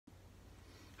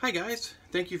Hi guys,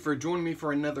 thank you for joining me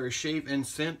for another shave and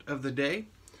scent of the day.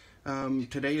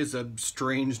 Today is a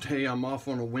strange day. I'm off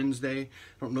on a Wednesday. I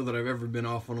don't know that I've ever been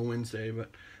off on a Wednesday, but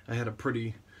I had a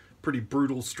pretty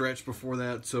brutal stretch before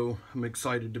that, so I'm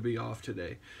excited to be off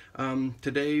today.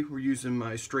 Today we're using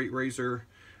my straight razor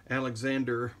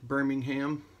Alexander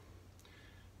Birmingham.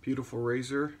 Beautiful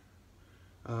razor,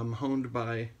 honed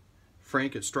by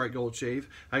Frank at Strike Gold Shave.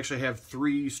 I actually have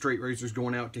 3 straight razors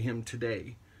going out to him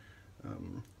today.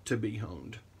 To be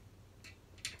honed.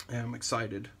 And I'm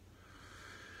excited.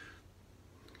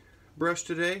 Brush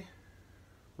today,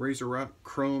 Razor Rock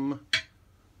Chrome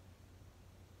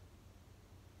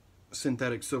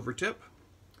Synthetic Silver Tip.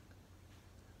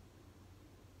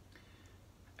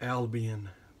 Albion,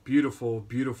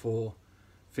 beautiful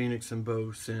Phoenix and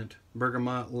Beau scent.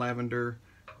 Bergamot, lavender,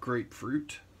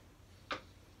 grapefruit.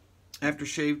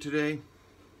 Aftershave today,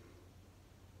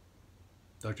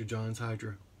 Dr. John's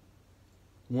Hydra.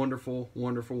 Wonderful.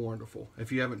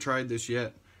 If you haven't tried this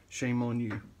yet, shame on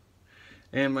you.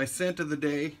 And my scent of the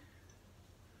day,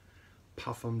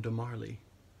 Parfums de Marly,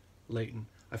 Layton.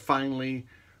 I finally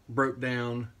broke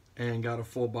down and got a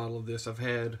full bottle of this. I've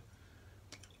had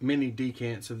many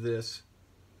decants of this,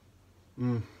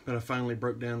 but I finally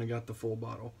broke down and got the full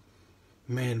bottle.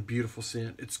 Man, beautiful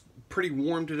scent. It's pretty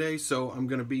warm today, so I'm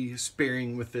going to be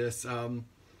sparing with this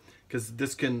because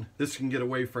this can get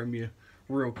away from you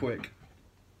real quick.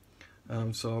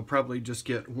 So I'll probably just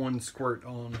get 1 squirt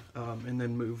on and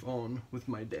then move on with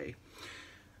my day.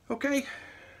 Okay,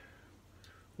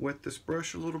 wet this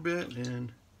brush a little bit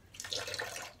and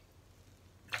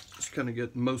just kind of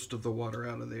get most of the water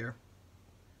out of there.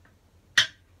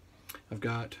 I've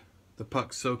got the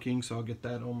puck soaking, so I'll get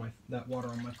that on that water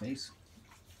on my face.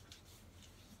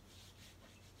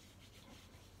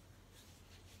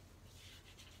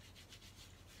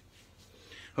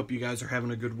 Hope you guys are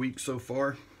having a good week so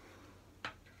far.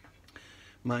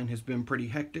 Mine has been pretty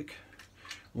hectic.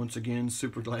 Once again,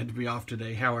 super glad to be off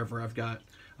today. However, I've got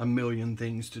a million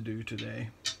things to do today.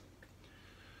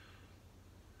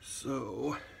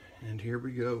 So, and here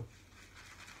we go.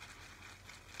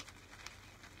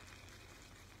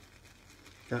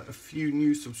 Got a few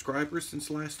new subscribers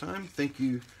since last time. Thank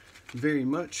you very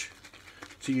much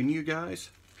to you new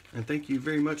guys. And thank you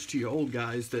very much to you old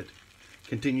guys that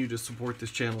continue to support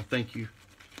this channel. Thank you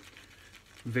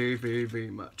very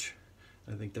much.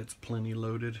 I think that's plenty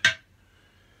loaded.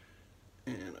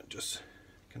 And I just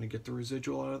kind of get the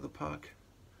residual out of the puck.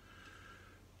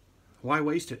 Why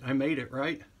waste it? I made it,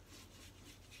 right?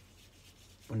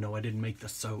 Oh no, I didn't make the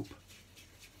soap.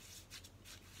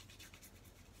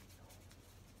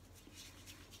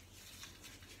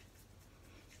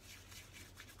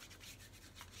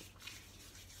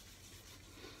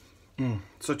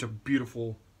 Such a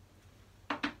beautiful,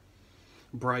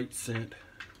 bright scent.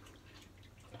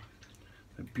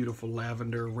 That beautiful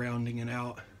lavender rounding it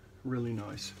out. Really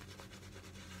nice.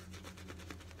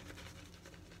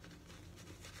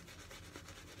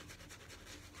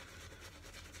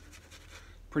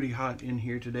 Pretty hot in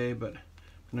here today, but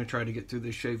I'm going to try to get through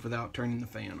this shave without turning the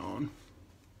fan on.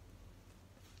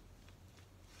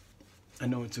 I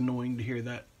know it's annoying to hear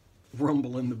that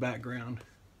rumble in the background.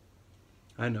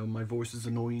 I know my voice is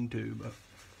annoying too, but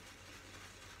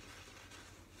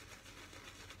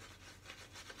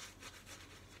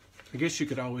I guess you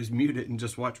could always mute it and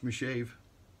just watch me shave.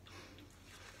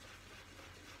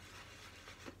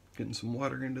 Getting some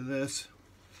water into this.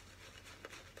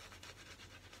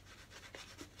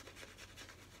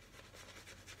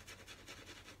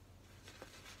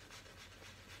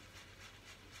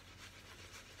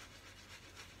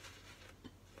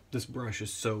 This brush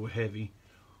is so heavy.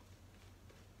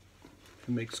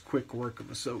 It makes quick work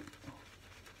of a soap.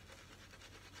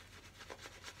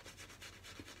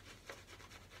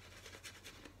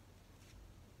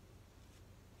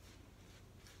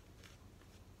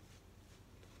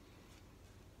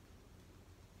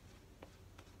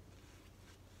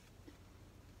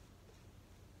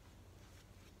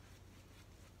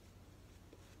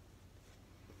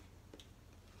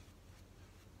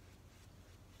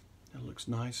 That looks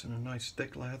nice and a nice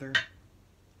thick lather.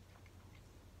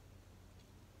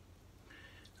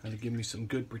 That'll give me some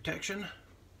good protection.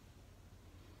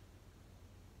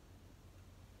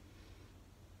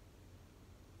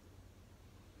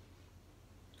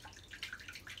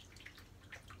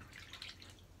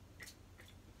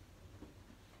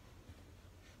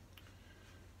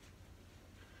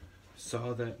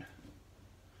 Saw that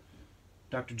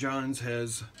Dr. John's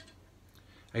has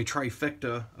a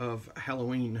trifecta of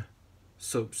Halloween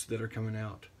soaps that are coming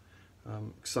out.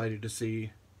 I'm excited to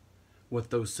see what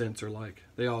those scents are like.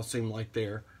 They all seem like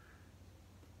they're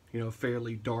you know,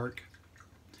 fairly dark.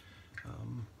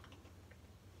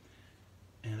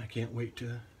 And I can't wait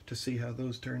to see how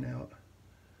those turn out.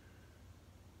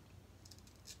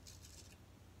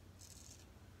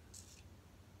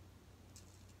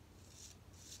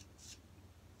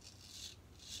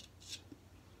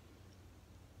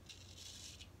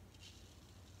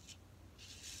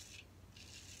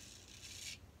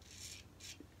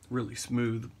 Really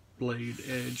smooth blade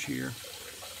edge here.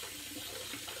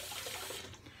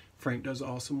 Frank does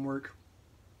awesome work.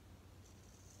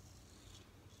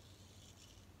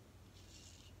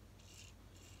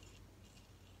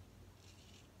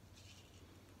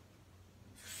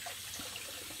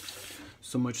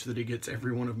 So much that he gets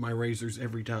every one of my razors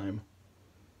every time.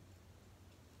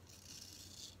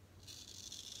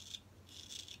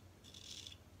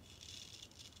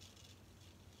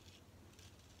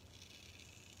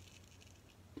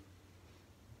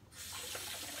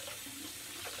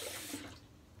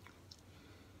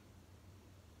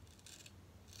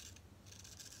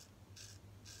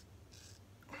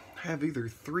 I have either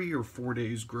 3 or 4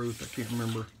 days growth, I can't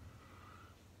remember.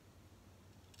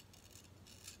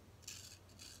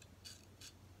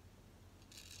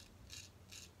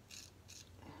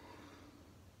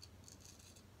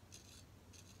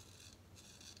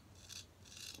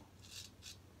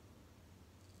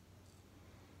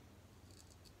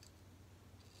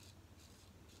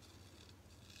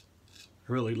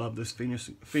 I really love this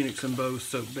Phoenix and Beau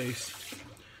soap base.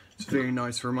 It's very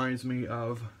nice. Reminds me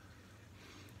of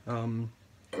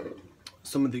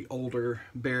some of the older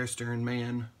Barrister and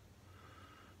Mann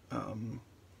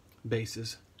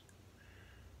bases,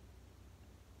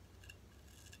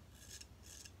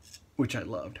 which I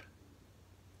loved.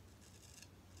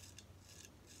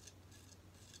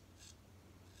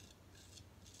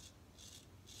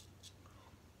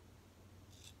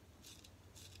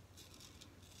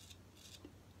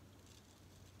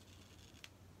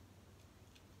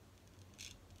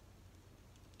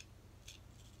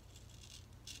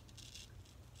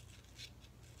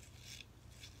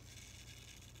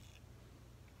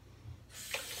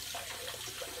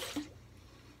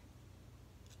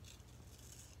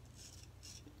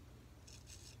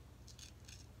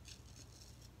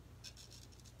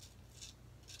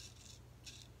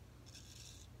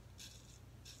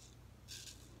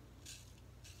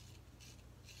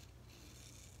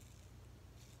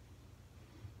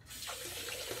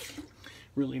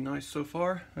 Really nice so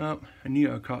far. Oh, I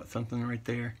knew I caught something right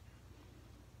there.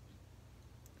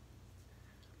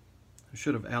 I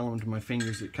should have allumed my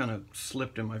fingers. It kind of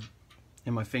slipped in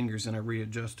my fingers and I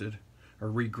readjusted or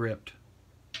re-gripped.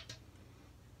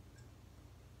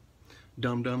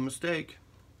 Dumb mistake.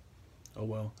 Oh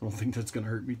well, I don't think that's gonna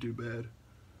hurt me too bad.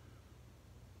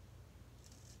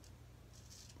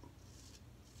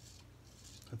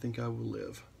 I think I will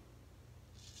live.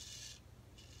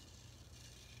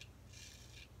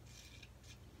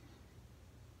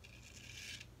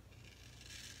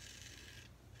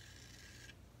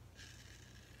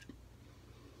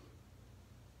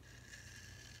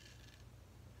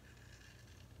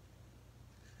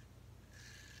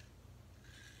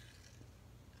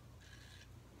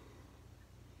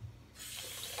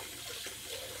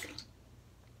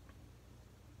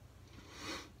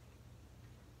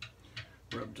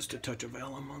 Rub just a touch of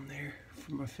alum on there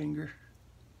from my finger.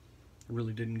 I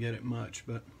really didn't get it much,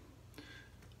 but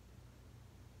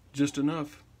just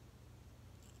enough.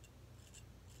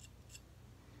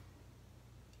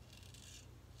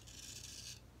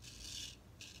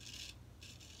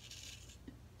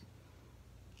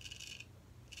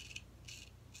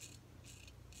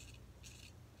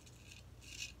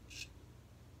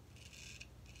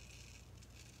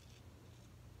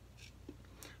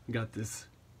 Got this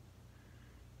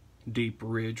deep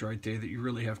ridge right there that you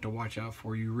really have to watch out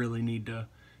for. You really need to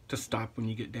stop when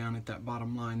you get down at that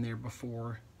bottom line there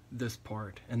before this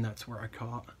part, and that's where I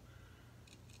caught.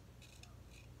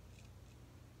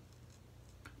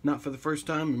 Not for the first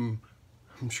time, and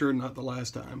I'm sure not the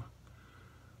last time.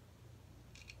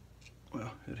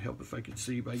 Well, it'd help if I could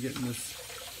see by getting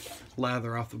this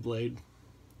lather off the blade.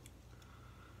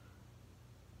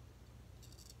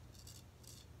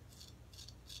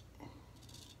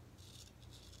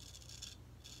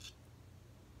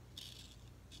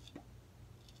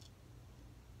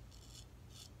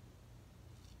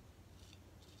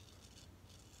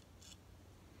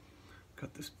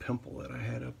 Got this pimple that I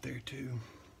had up there too.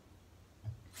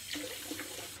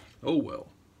 Oh well.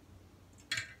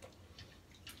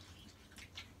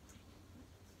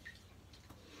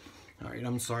 Alright,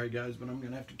 I'm sorry guys, but I'm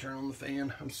gonna have to turn on the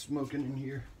fan. I'm smoking in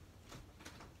here.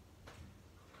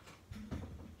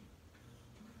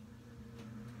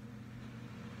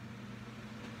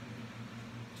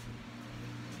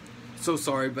 So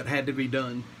sorry, but had to be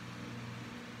done.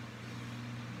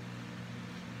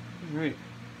 Alright,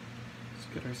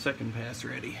 let's get our second pass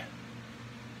ready.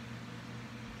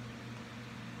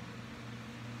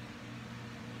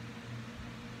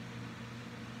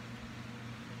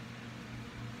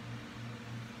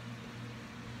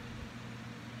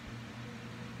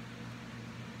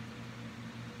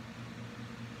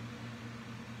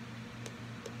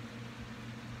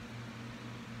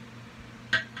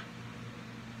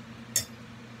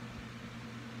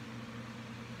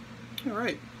 All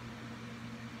right.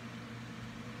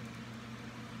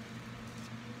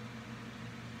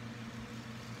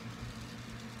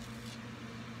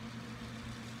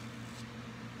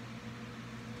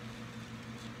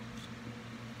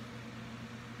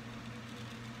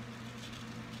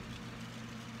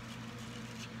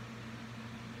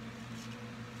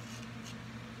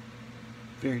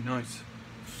 Very nice.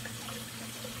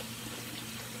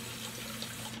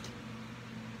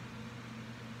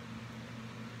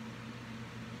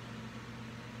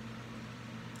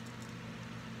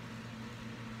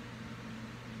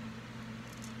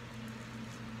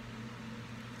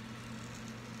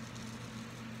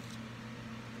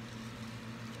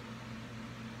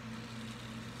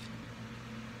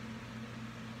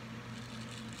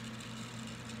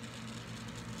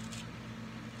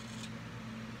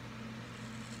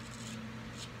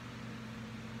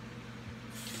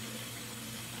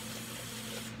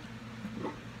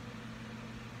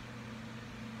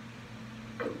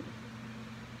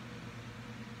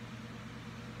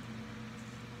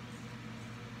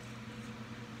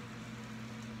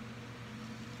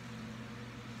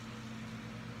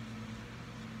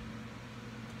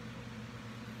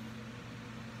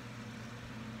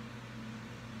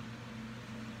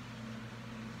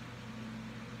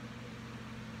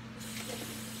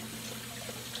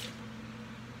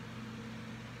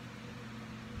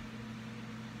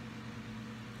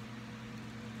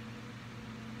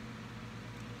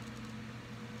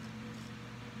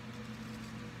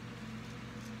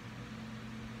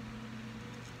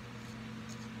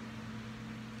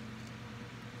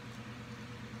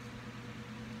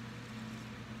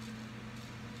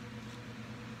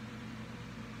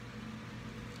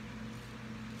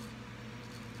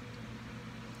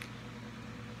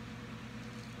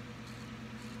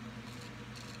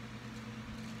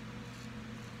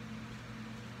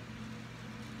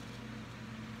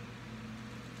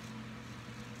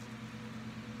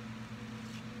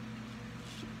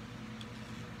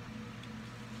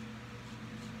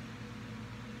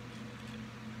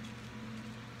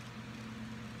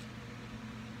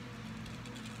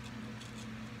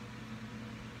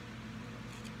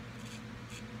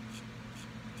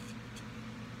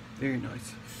 Very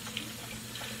nice.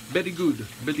 Very good,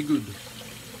 very good.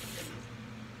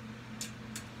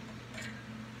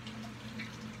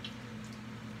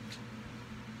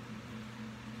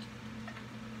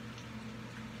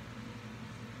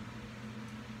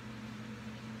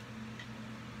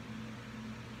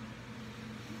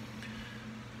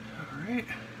 All right.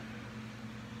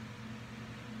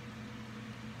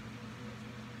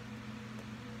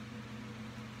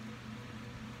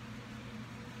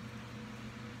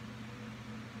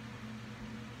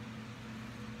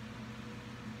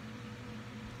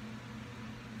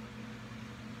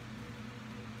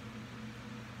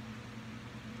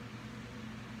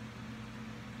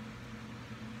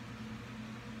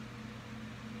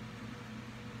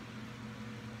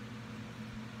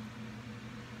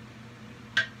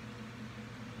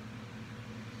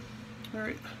 All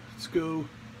right, let's go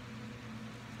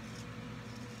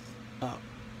up.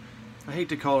 I hate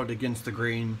to call it against the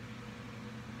grain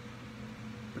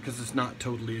because it's not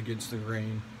totally against the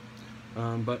grain,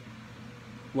 but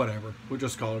whatever. We'll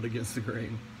just call it against the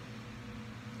grain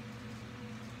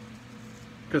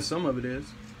because some of it is.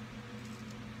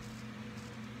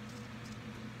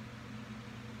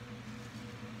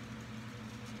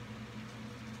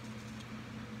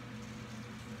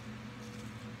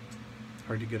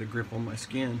 Hard to get a grip on my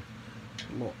skin.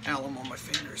 A little alum on my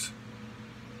fingers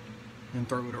and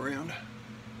throw it around.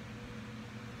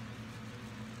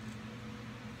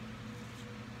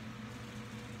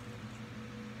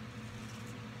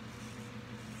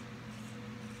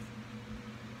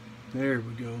 There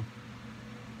we go.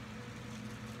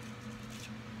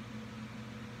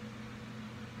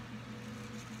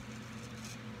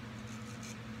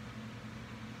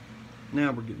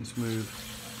 Now we're getting smooth.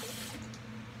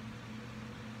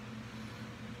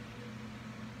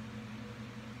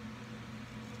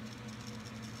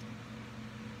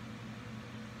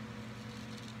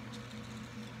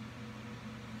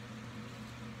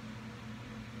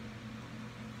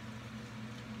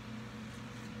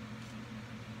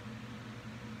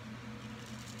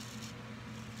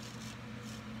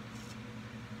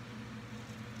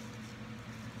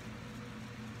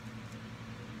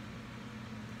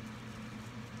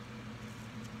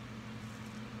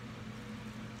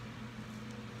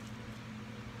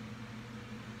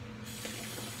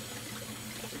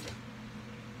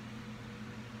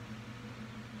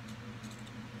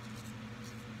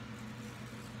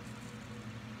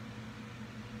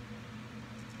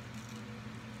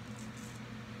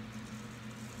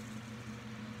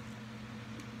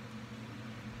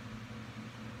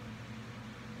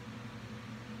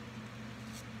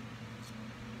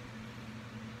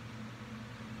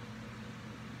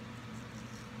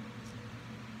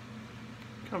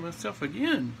 Got myself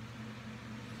again.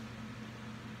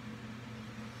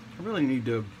 I really need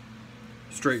to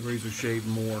straight razor shave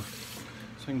more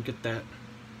so I can get that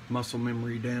muscle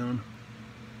memory down.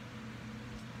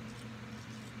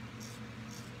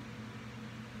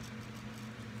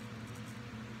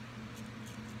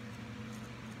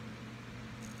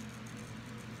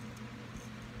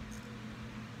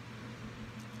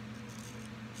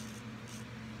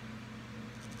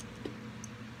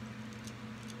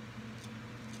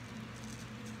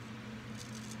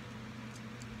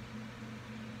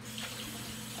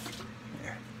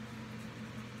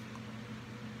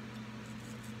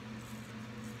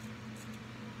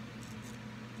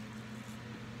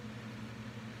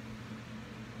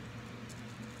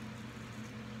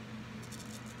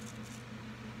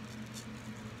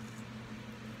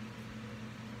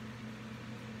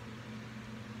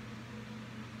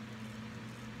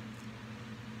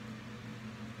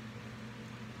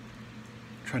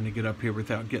 Trying to get up here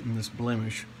without getting this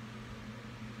blemish.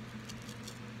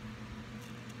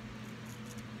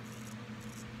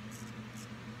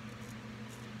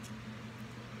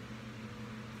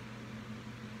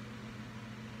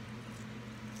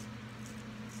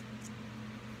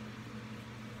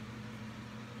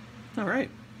 All right,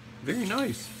 very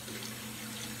nice.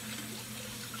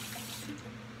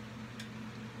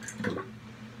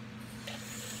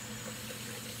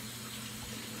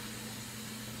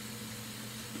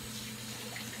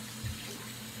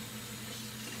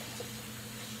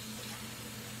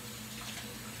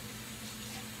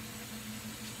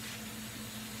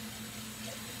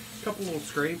 Couple little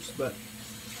scrapes, but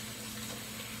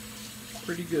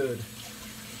pretty good,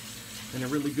 and a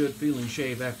really good feeling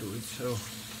shave afterwards. So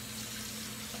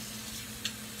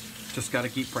just got to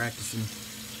keep practicing.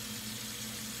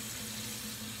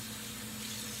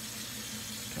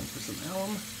 Time for some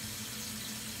alum.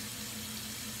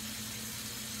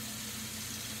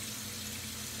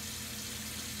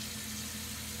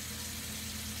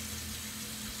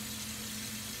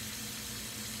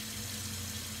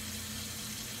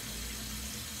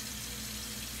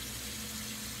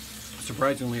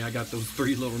 Surprisingly, I got those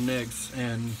 3 little nicks,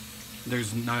 and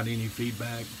there's not any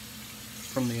feedback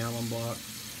from the alum block.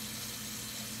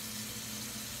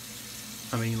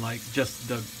 I mean, like, just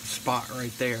the spot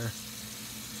right there.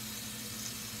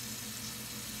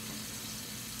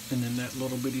 And then that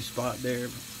little bitty spot there.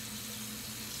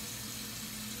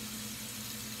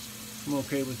 I'm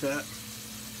okay with that.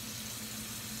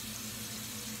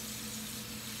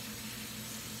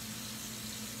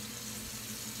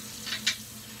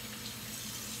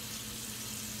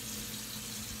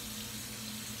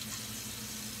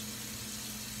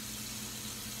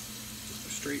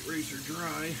 Straight razor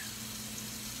dry.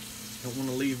 Don't want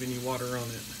to leave any water on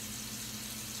it,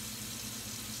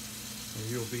 or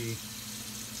you'll be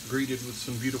greeted with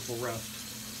some beautiful rust.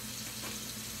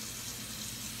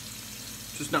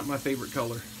 Just not my favorite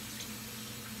color.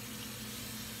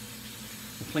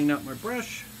 I'll clean out my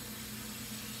brush,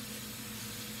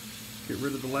 get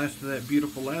rid of the last of that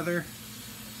beautiful lather.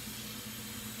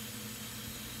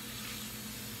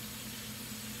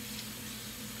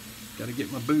 Got to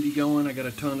get my booty going. I got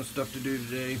a ton of stuff to do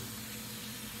today.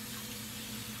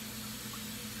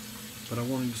 But I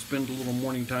wanted to spend a little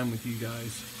morning time with you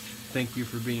guys. Thank you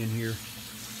for being here.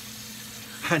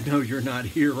 I know you're not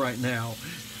here right now.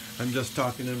 I'm just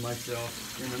talking to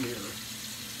myself in a mirror.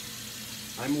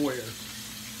 I'm aware.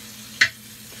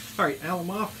 All right,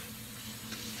 alum off.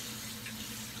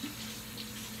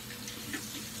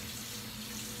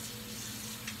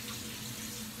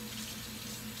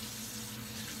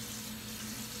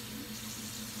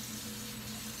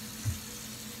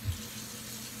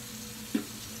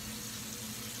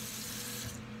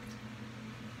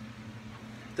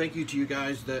 Thank you to you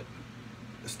guys that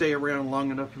stay around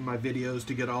long enough in my videos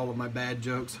to get all of my bad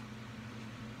jokes.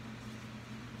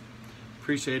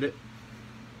 Appreciate it.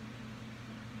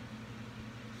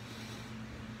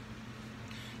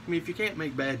 I mean, if you can't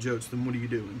make bad jokes, then what are you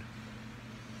doing?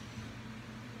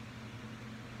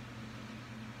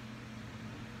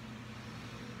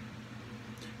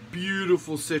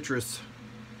 Beautiful citrus.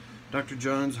 Dr.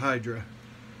 John's Hydra.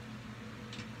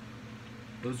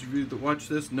 Those of you that watch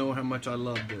this know how much I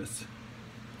love this.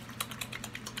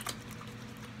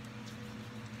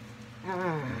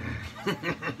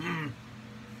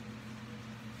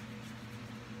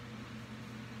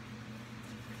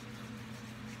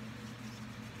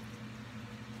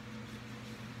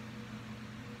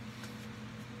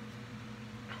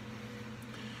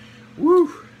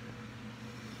 Woo!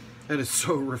 That is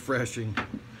so refreshing.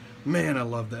 Man, I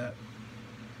love that.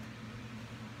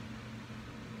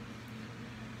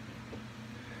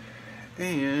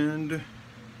 And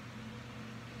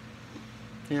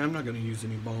Yeah, I'm not going to use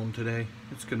any balm today.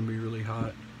 It's going to be really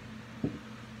hot.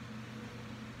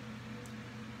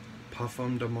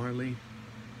 Parfums de Marly,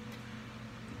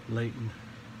 Layton.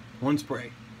 1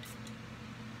 spray.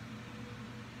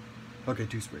 Okay,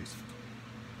 2 sprays.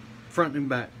 Front and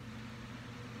back.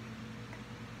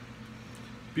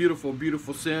 Beautiful,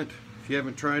 beautiful scent. If you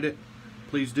haven't tried it,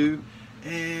 please do.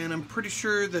 And I'm pretty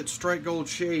sure that Strike Gold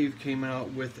Shave came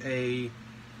out with a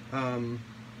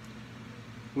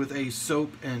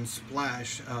soap and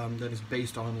splash that is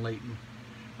based on Layton.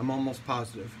 I'm almost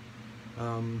positive.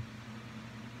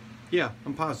 Yeah,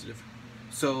 I'm positive.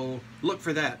 So look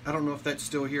for that. I don't know if that's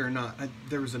still here or not.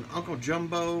 There was an Uncle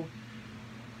Jumbo.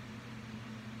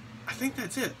 I think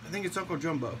that's it. I think it's Uncle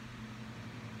Jumbo.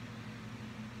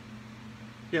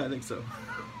 Yeah, I think so.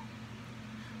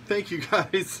 Thank you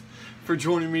guys for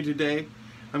joining me today.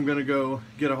 I'm going to go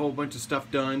get a whole bunch of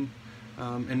stuff done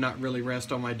and not really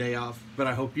rest on my day off. But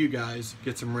I hope you guys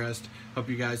get some rest. Hope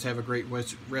you guys have a great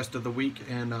rest of the week.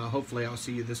 And hopefully I'll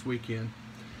see you this weekend.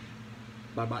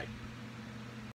 Bye-bye.